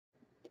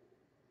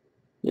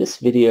This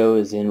video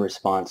is in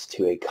response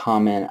to a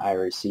comment I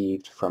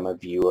received from a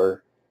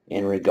viewer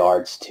in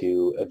regards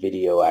to a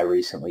video I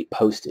recently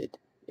posted.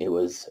 It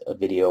was a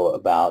video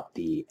about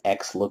the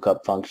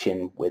XLookup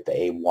function with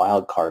a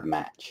wildcard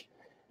match.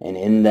 And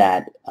in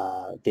that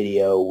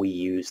video we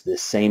used the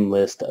same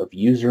list of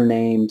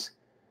usernames.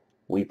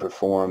 We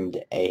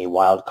performed a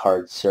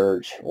wildcard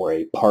search or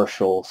a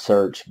partial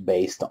search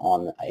based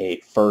on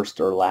a first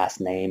or last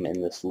name in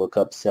this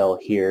lookup cell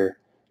here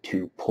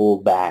to pull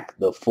back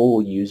the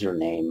full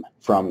username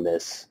from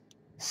this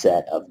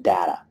set of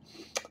data.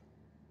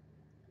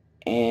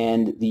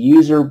 And the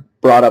user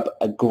brought up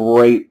a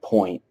great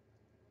point.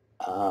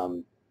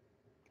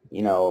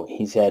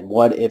 He said,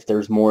 what if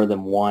there's more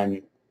than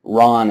one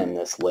Ron in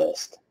this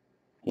list?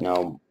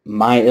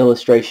 My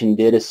illustration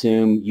did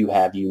assume you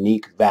have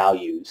unique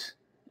values,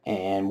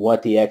 and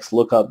what the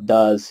XLookup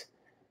does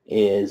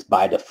is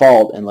by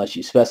default, unless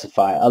you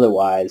specify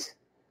otherwise,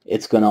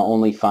 it's going to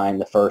only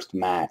find the first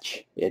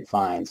match it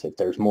finds if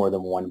there's more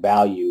than one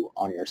value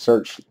on your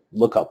search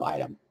lookup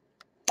item.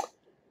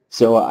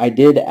 So I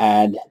did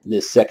add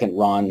this second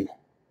Ron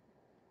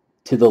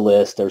to the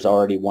list. There's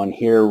already one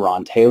here,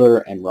 Ron Taylor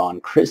and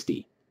Ron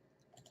Christie.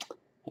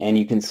 And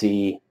you can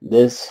see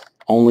this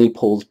only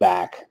pulls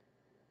back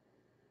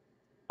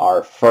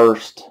our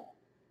first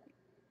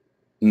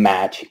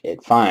match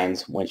it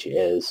finds, which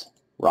is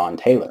Ron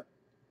Taylor.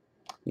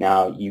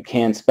 Now you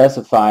can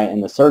specify in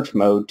the search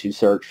mode to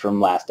search from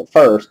last to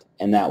first,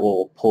 and that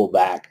will pull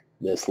back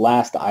this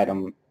last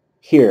item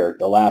here,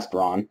 the last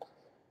Ron.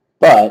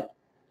 But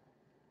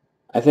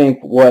I think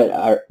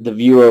what the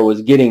viewer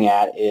was getting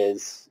at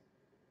is,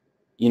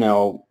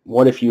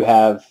 what if you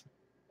have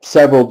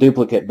several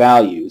duplicate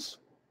values?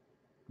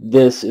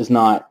 This is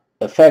not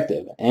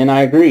effective, and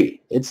I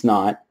agree, it's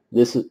not.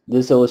 This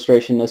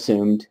illustration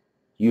assumed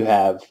you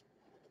have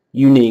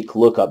unique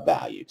lookup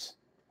values.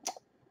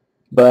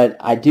 But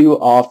I do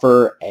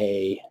offer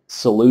a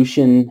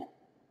solution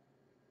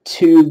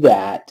to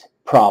that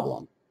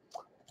problem.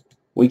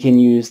 We can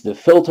use the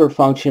filter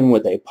function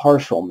with a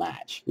partial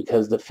match,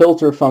 because the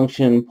filter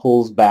function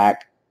pulls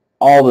back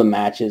all the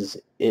matches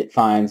it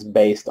finds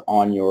based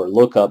on your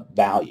lookup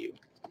value.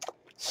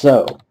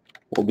 So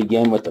we'll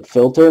begin with the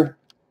filter.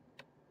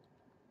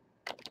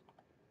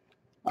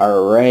 Our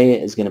array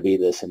is going to be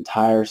this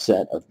entire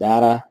set of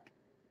data.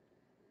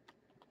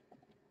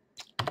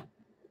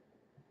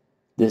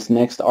 This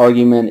next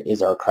argument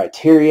is our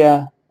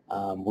criteria.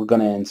 We're going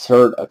to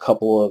insert a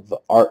couple of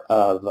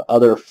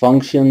other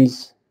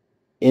functions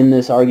in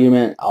this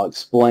argument. I'll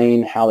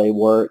explain how they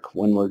work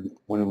when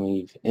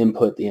we've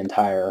input the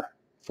entire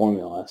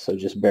formula, so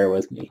just bear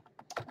with me.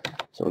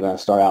 So we're going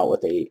to start out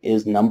with a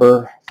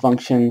isNumber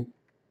function,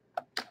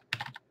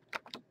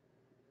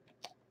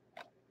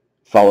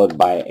 followed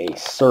by a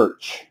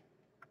search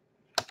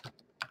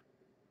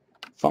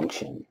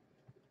function,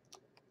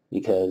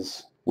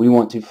 because we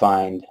want to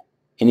find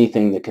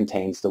anything that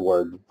contains the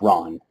word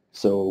Ron.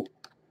 So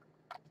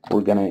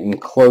we're going to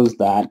enclose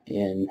that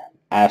in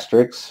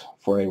asterisks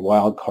for a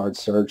wildcard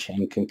search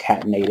and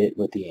concatenate it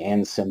with the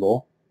AND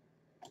symbol.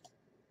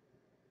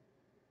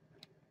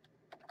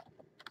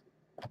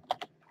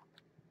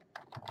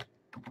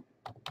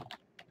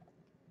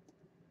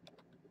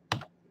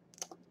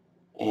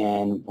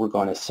 And we're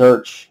going to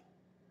search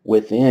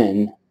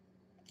within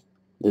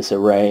this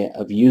array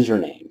of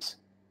usernames.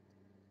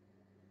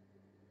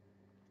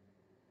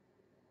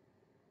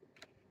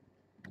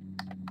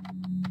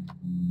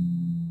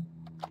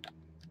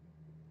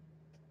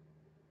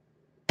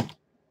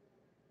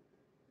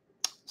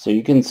 So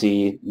you can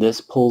see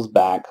this pulls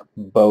back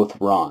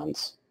both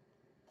Rons,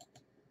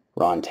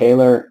 Ron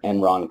Taylor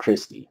and Ron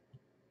Christie.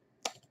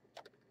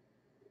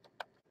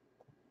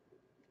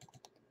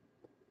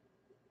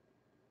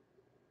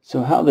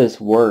 So how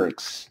this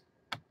works,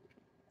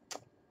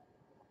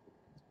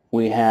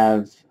 we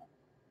have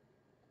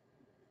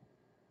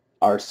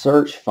our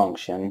search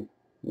function,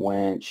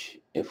 which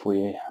if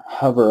we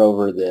hover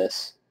over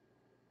this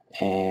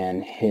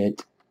and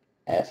hit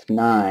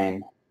F9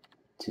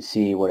 to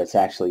see what it's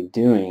actually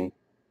doing,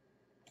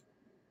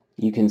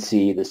 you can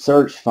see the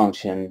search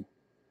function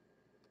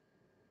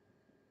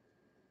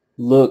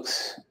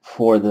looks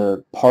for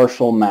the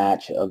partial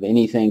match of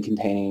anything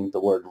containing the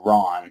word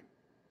Ron,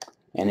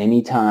 and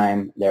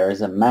anytime there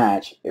is a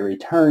match, it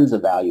returns a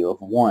value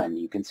of 1.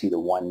 You can see the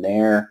 1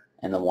 there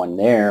and the 1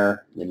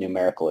 there, the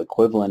numerical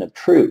equivalent of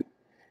true.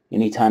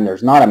 Anytime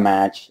there's not a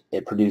match,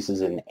 it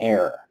produces an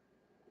error.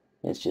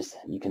 It's just,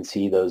 you can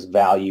see those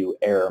value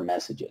error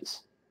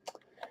messages.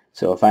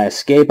 So if I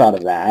escape out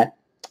of that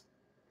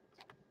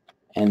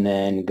and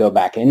then go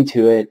back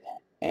into it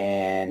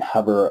and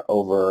hover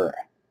over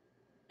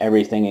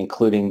everything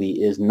including the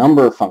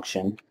isNumber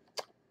function,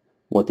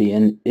 what the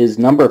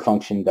isNumber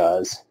function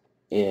does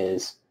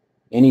is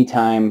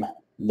anytime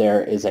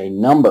there is a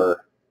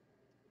number,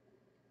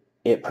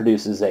 it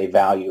produces a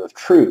value of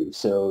true.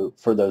 So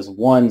for those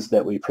ones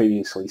that we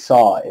previously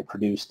saw, it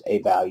produced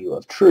a value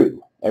of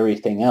true.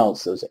 Everything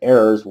else, those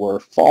errors, were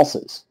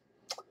falses.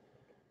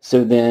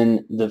 So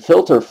then the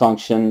filter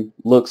function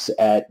looks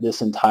at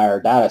this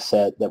entire data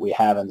set that we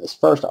have in this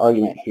first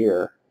argument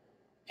here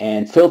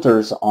and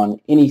filters on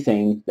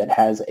anything that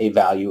has a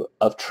value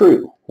of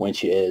true,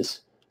 which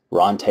is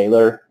Ron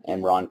Taylor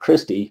and Ron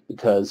Christie,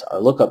 because our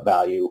lookup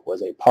value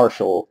was a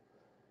partial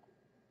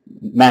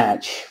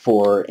match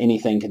for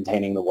anything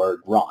containing the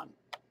word Ron.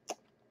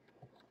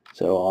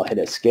 So I'll hit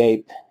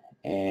escape,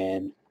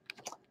 and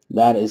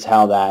that is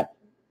how that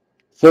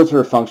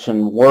filter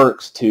function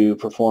works to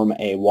perform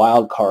a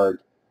wildcard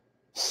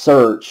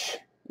search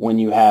when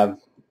you have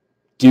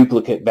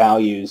duplicate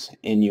values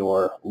in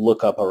your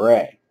lookup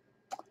array.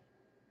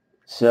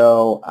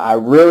 So I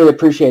really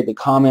appreciate the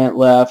comment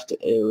left.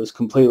 It was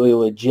completely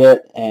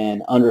legit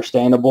and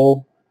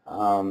understandable.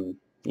 You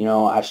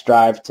know, I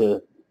strive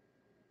to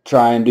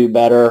try and do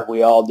better.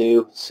 We all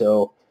do.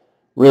 So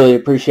really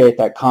appreciate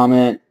that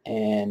comment,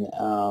 and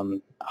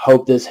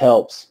hope this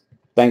helps.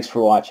 Thanks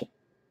for watching.